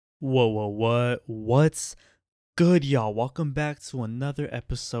What's good, y'all? Welcome back to another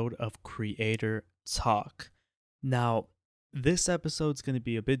episode of Creator Talk. Now, this episode's gonna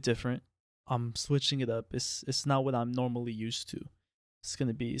be a bit different. I'm switching it up. It's not what I'm normally used to. It's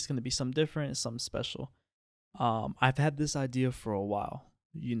gonna be something different, something special. I've had this idea for a while.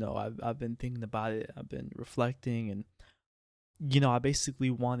 I've been thinking about it. I've been reflecting, and I basically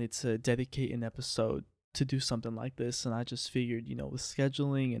wanted to dedicate an episode to do something like this, and I just figured, with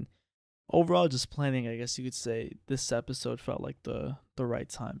scheduling and overall just planning, I guess you could say this episode felt like the right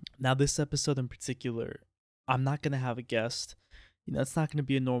time. Now, this episode in particular, I'm not going to have a guest. It's not going to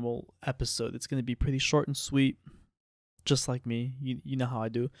be a normal episode. It's going to be pretty short and sweet, just like me. You know how I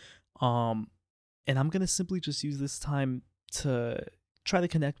do. um and I'm going to simply just use this time to try to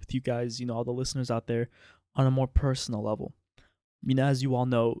connect with you guys, all the listeners out there, on a more personal level. As you all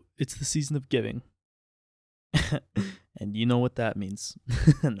know, it's the season of giving. And you know what that means.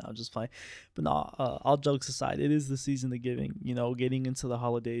 No, I'm just playing. But no, all jokes aside, it is the season of giving. Getting into the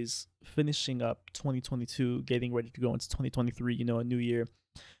holidays, finishing up 2022, getting ready to go into 2023. A new year.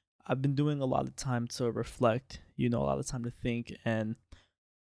 I've been doing a lot of time to reflect. A lot of time to think. And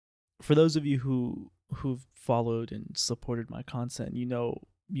for those of you who've followed and supported my content,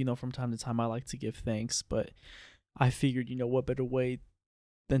 from time to time I like to give thanks. But I figured, what better way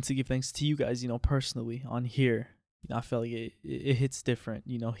than to give thanks to you guys, personally on here. I feel like it hits different,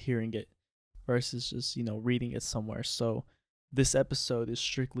 hearing it versus just, reading it somewhere. So this episode is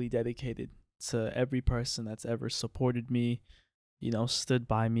strictly dedicated to every person that's ever supported me, stood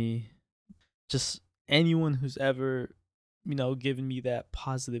by me, just anyone who's ever, given me that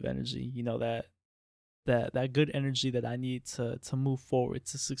positive energy, that good energy that I need to move forward,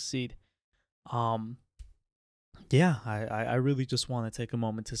 to succeed. Yeah, I really just want to take a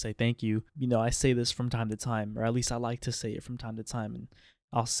moment to say thank you. I say this from time to time, or at least I like to say it from time to time, and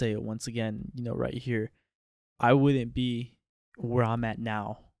I'll say it once again, right here. I wouldn't be where I'm at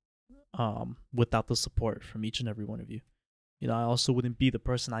now without the support from each and every one of you. I also wouldn't be the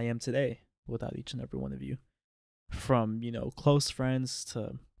person I am today without each and every one of you. From, close friends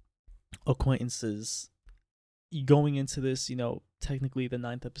to acquaintances. Going into this, technically the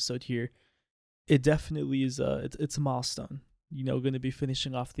 9th episode here, it definitely is it's a milestone. Going to be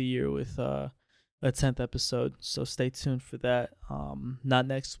finishing off the year with a 10th episode, so stay tuned for that. Not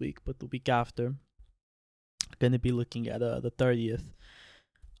next week, but the week after. Going to be looking at the 30th.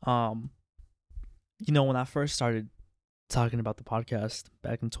 When I first started talking about the podcast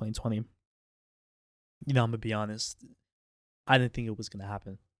back in 2020, I'm gonna be honest, I didn't think it was gonna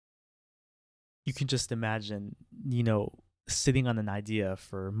happen. You can just imagine, sitting on an idea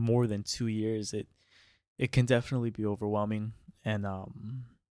for more than 2 years. It can definitely be overwhelming and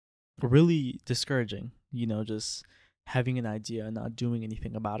really discouraging, just having an idea and not doing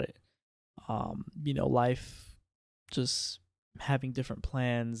anything about it. Life just having different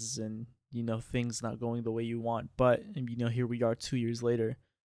plans and, things not going the way you want. But, here we are 2 years later,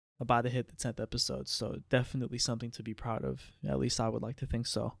 about to hit the 10th episode. So definitely something to be proud of. At least I would like to think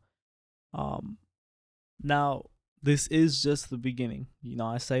so. Now, this is just the beginning.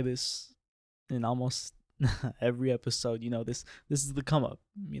 I say this in almost every episode. This is the come up.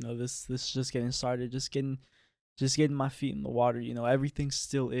 This is just getting started, just getting my feet in the water. Everything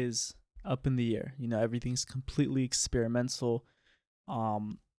still is up in the air. Everything's completely experimental.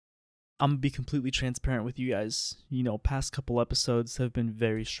 I'm gonna be completely transparent with you guys. Past couple episodes have been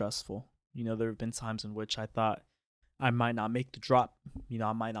very stressful. There have been times in which I thought I might not make the drop.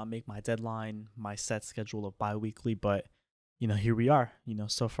 I might not make my deadline, my set schedule of bi-weekly, but here we are.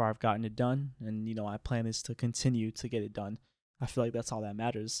 So far I've gotten it done, and my plan is to continue to get it done. I feel like that's all that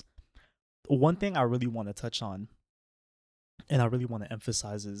matters. One thing I really want to touch on, and I really want to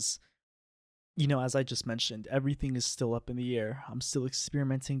emphasize, is as I just mentioned, everything is still up in the air. I'm still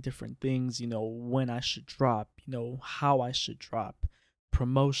experimenting different things, when I should drop, how I should drop,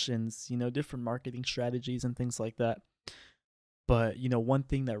 promotions, different marketing strategies and things like that. But one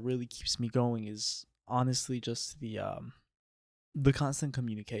thing that really keeps me going is honestly just the constant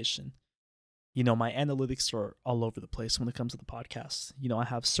communication. My analytics are all over the place when it comes to the podcast. I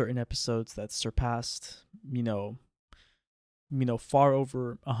have certain episodes that surpassed, far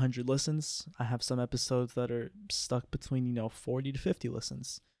over 100 listens. I have some episodes that are stuck between, 40 to 50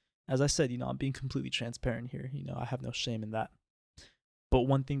 listens. As I said, I'm being completely transparent here. I have no shame in that. But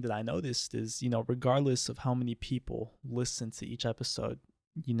one thing that I noticed is, regardless of how many people listen to each episode,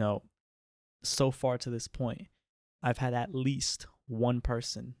 so far to this point, I've had at least one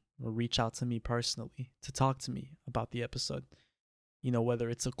person reach out to me personally to talk to me about the episode. Whether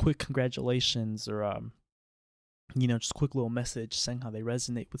it's a quick congratulations or just quick little message saying how they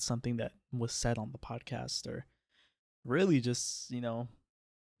resonate with something that was said on the podcast, or really just,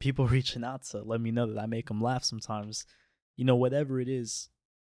 people reaching out to let me know that I make them laugh sometimes, whatever it is,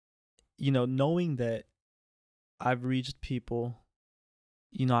 knowing that I've reached people,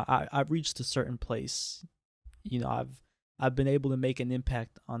 I've reached a certain place, I've been able to make an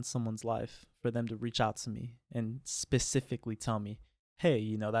impact on someone's life for them to reach out to me and specifically tell me,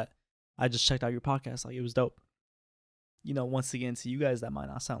 hey, that I just checked out your podcast, like it was dope. Once again, to you guys that might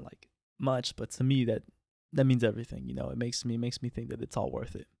not sound like much, but to me that means everything. It makes me think that it's all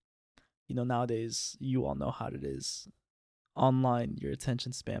worth it. Nowadays you all know how it is. Online, your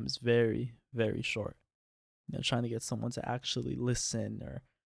attention span is very, very short. Trying to get someone to actually listen or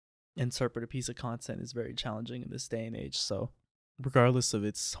interpret a piece of content is very challenging in this day and age. So regardless of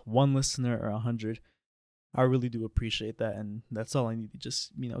it's one listener or 100, I really do appreciate that, and that's all I need to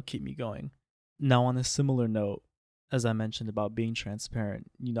just, keep me going. Now, on a similar note, as I mentioned about being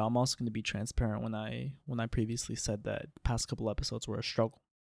transparent, I'm also going to be transparent when I previously said that the past couple episodes were a struggle.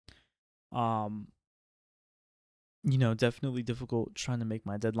 Definitely difficult trying to make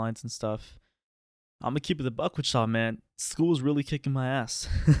my deadlines and stuff. I'm gonna keep it a buck with y'all, man. School's really kicking my ass.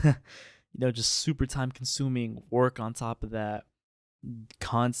 Just super time consuming work on top of that,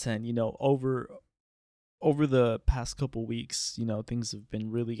 content, over the past couple weeks, things have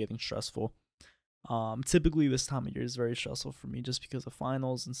been really getting stressful. Typically this time of year is very stressful for me just because of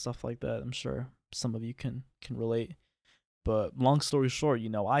finals and stuff like that. I'm sure some of you can relate. But long story short,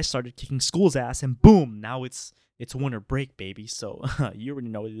 I started kicking school's ass, and boom, now it's winter break, baby. So you already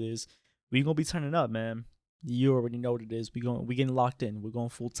know what it is. We gonna be turning up, man. You already know what it is. We getting locked in. We're going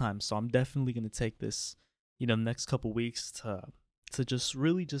full time. So I'm definitely gonna take this, next couple weeks to just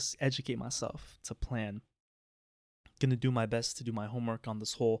really just educate myself, to plan. Gonna do my best to do my homework on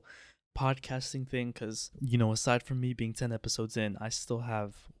this whole podcasting thing, because aside from me being 10 episodes in, I still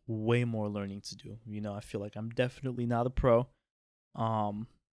have way more learning to do. I feel like I'm definitely not a pro.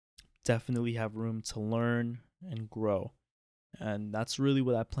 Definitely have room to learn and grow, and that's really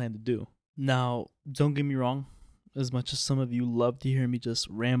what I plan to do. Now, don't get me wrong, as much as some of you love to hear me just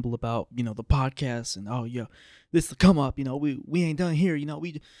ramble about the podcast and, oh yeah, this the come up, we ain't done here,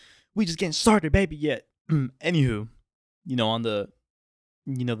 we just getting started, baby, yet. Anywho, on the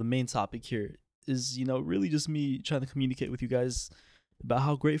the main topic here is, really just me trying to communicate with you guys about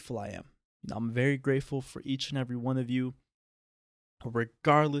how grateful I am. I'm very grateful for each and every one of you,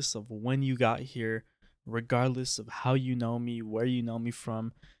 regardless of when you got here, regardless of how you know me, where you know me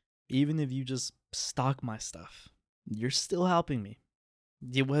from. Even if you just stock my stuff, you're still helping me,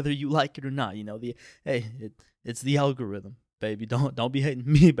 whether you like it or not. It's the algorithm, baby. Don't be hating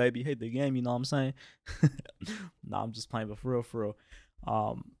me, baby. Hate the game. You know what I'm saying? Nah, I'm just playing, but for real.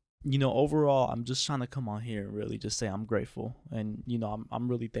 Overall, I'm just trying to come on here and really just say I'm grateful, and I'm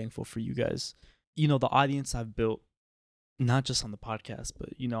really thankful for you guys. The audience I've built, not just on the podcast, but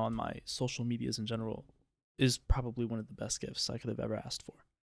on my social medias in general, is probably one of the best gifts I could have ever asked for.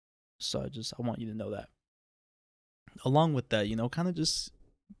 So I want you to know that. Along with that, kind of just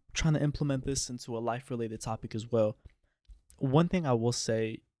trying to implement this into a life-related topic as well. One thing I will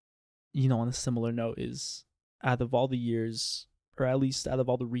say, on a similar note, is out of all the years, or at least out of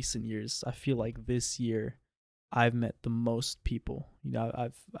all the recent years, I feel like this year I've met the most people.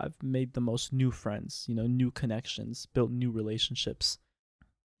 I've made the most new friends, new connections, built new relationships.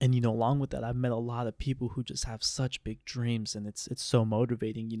 And along with that, I've met a lot of people who just have such big dreams, and it's so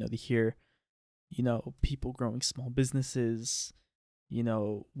motivating, to hear, people growing small businesses,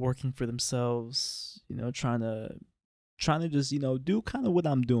 working for themselves, trying to just, do kind of what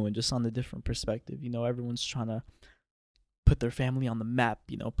I'm doing, just on a different perspective. Everyone's trying to put their family on the map,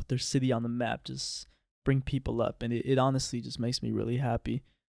 put their city on the map, just bring people up. And it honestly just makes me really happy.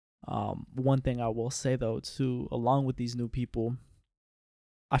 One thing I will say though, too, along with these new people,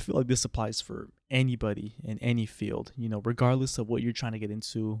 I feel like this applies for anybody in any field, regardless of what you're trying to get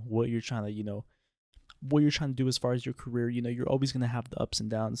into, what you're trying to do as far as your career. You're always going to have the ups and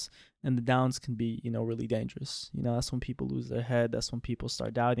downs, and the downs can be, really dangerous. That's when people lose their head. That's when people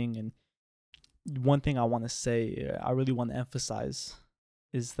start doubting. And one thing I want to say, I really want to emphasize,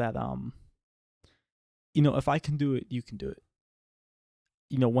 is that, if I can do it, you can do it.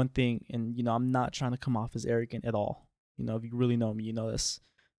 One thing, and, I'm not trying to come off as arrogant at all. If you really know me,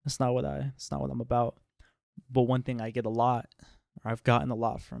 that's not what I'm about. But one thing I get a lot, or I've gotten a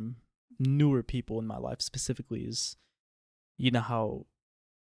lot from newer people in my life specifically, is, how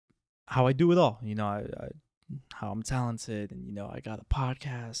I do it all. How I'm talented, and I got a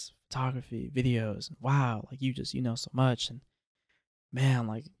podcast, photography, videos, and wow, like you just so much. And man,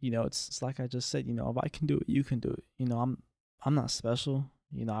 like, it's like I just said, if I can do it, you can do it. I'm not special.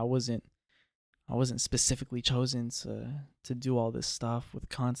 I wasn't specifically chosen to do all this stuff with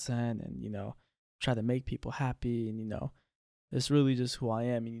content and try to make people happy, and it's really just who I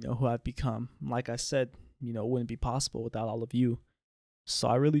am and who I've become. Like I said, it wouldn't be possible without all of you. So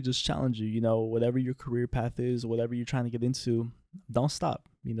I really just challenge you, whatever your career path is, whatever you're trying to get into, don't stop.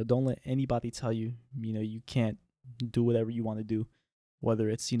 Don't let anybody tell you, you can't do whatever you want to do. Whether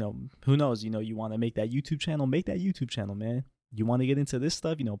it's, who knows, you want to make that YouTube channel, man. You want to get into this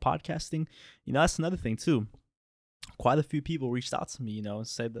stuff, podcasting. That's another thing too. Quite a few people reached out to me, and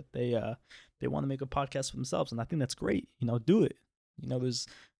said that they want to make a podcast for themselves, and I think that's great. Do it. There's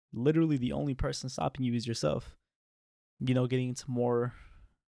literally the only person stopping you is yourself. Getting into more,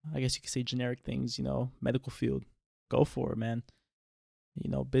 I guess you could say, generic things, medical field, go for it, man.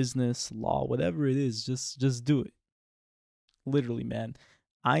 Business, law, whatever it is, just do it. Literally, man.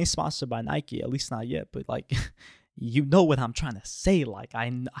 I ain't sponsored by Nike, at least not yet, but like, you know what I'm trying to say. Like, I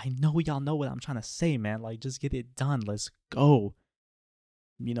know y'all know what I'm trying to say, man. Like, just get it done. Let's go.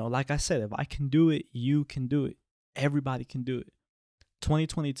 Like I said, if I can do it, you can do it. Everybody can do it.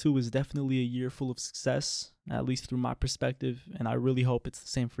 2022 is definitely a year full of success, at least through my perspective, and I really hope it's the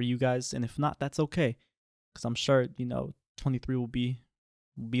same for you guys. And if not, that's okay, because I'm sure 23 will be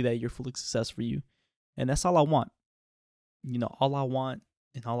that year full of success for you, and that's all I want. All I want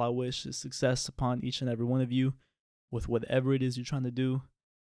and all I wish is success upon each and every one of you with whatever it is you're trying to do.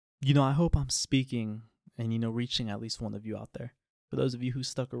 I hope I'm speaking and reaching at least one of you out there. For those of you who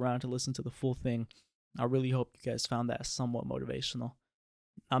stuck around to listen to the full thing, I really hope you guys found that somewhat motivational.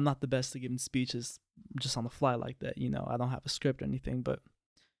 I'm not the best at giving speeches just on the fly like that. I don't have a script or anything, but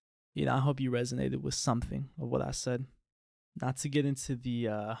I hope you resonated with something of what I said. Not to get into the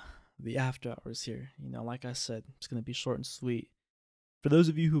after hours here. Like I said, it's going to be short and sweet. For those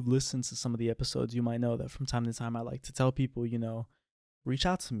of you who've listened to some of the episodes, you might know that from time to time I like to tell people, reach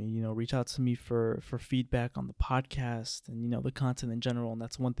out to me, reach out to me for feedback on the podcast and, the content in general. And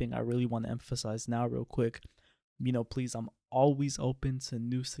that's one thing I really want to emphasize now real quick. Please, I'm always open to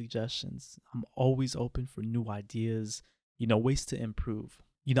new suggestions. I'm always open for new ideas, ways to improve.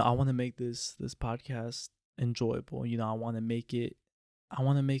 I want to make this podcast enjoyable. I want to make it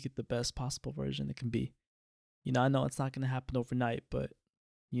the best possible version it can be. I know it's not going to happen overnight, but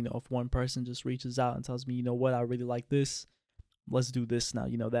if one person just reaches out and tells me, what, I really like this, let's do this now.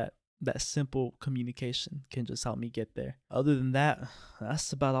 That simple communication can just help me get there. Other than that,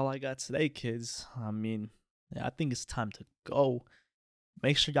 that's about all I got today, kids. I think it's time to go.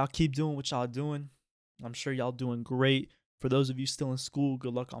 Make sure y'all keep doing what y'all doing. I'm sure y'all doing great. For those of you still in school,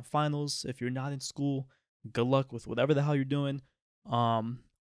 good luck on finals. If you're not in school, good luck with whatever the hell you're doing.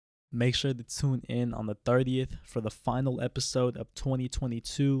 Make sure to tune in on the 30th for the final episode of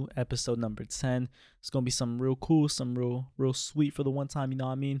 2022, episode number 10. It's going to be some real cool, some real sweet for the one time,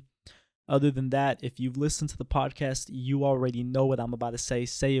 Other than that, if you've listened to the podcast, you already know what I'm about to say.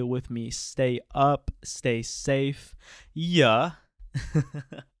 Say it with me. Stay up, stay safe. Yeah.